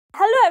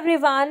Hello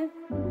everyone,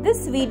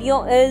 this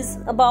video is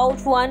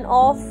about one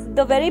of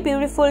the very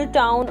beautiful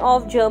town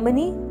of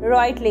Germany,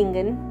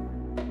 Reutlingen.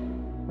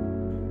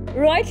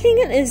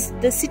 Reutlingen is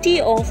the city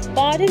of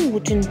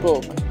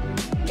Baden-Württemberg.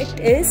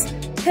 It is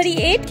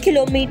 38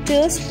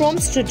 kilometers from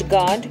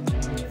Stuttgart,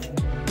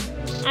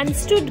 and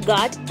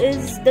Stuttgart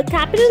is the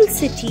capital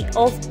city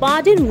of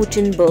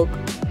Baden-Württemberg.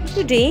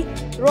 Today,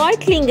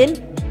 Reutlingen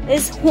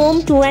is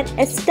home to an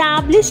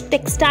established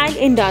textile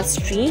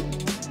industry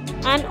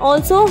and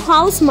also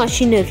house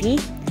machinery,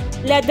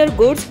 leather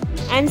goods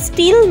and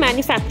steel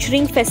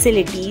manufacturing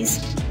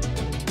facilities.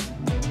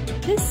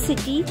 This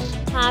city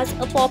has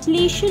a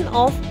population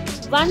of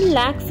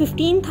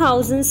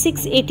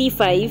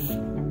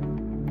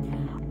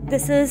 1,15,685.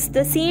 This is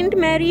the Saint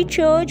Mary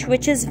Church,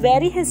 which is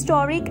very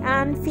historic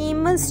and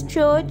famous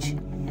church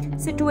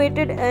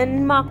situated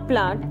in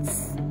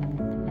Markplz.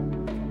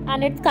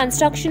 And its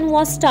construction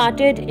was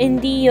started in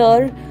the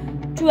year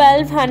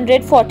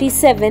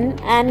 1247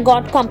 and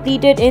got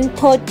completed in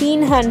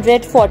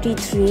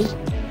 1343.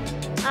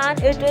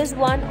 And it is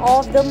one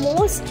of the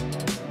most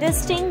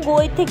distinct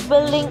Gothic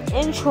building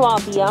in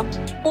Swabia.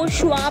 So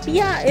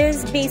Swabia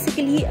is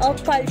basically a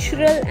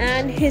cultural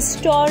and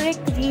historic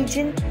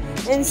region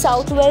in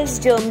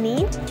southwest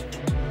Germany.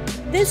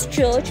 This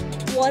church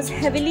was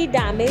heavily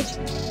damaged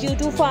due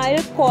to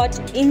fire caught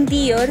in the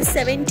year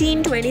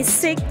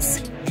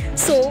 1726.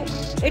 So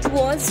it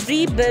was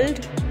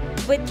rebuilt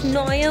with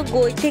Neue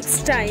Gothic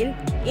style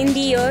in the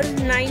year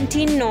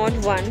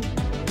 1901.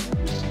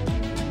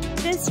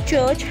 This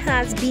church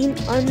has been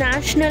a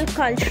national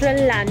cultural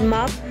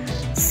landmark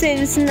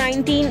since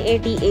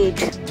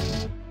 1988.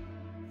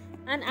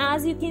 And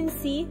as you can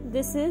see,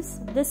 this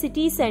is the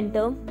city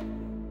center.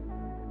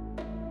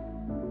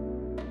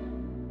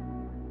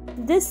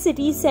 This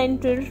city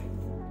center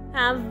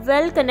have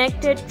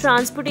well-connected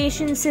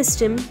transportation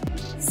system.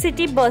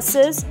 City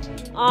buses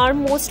are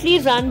mostly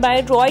run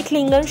by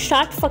Reutlingen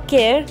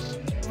Stadtverkehr,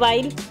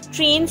 while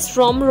trains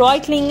from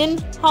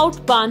Reutlingen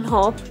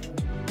Hauptbahnhof.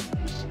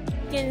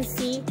 You can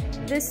see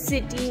this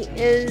city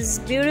is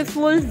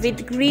beautiful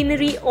with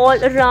greenery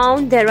all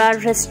around. There are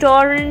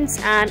restaurants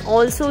and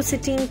also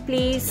sitting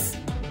place.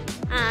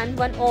 And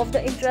one of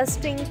the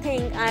interesting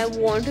thing I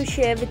want to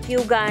share with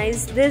you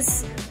guys,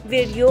 this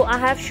video I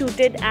have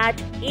shooted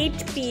at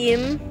 8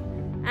 p.m.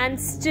 and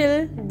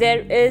still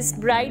there is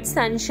bright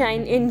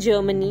sunshine in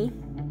Germany.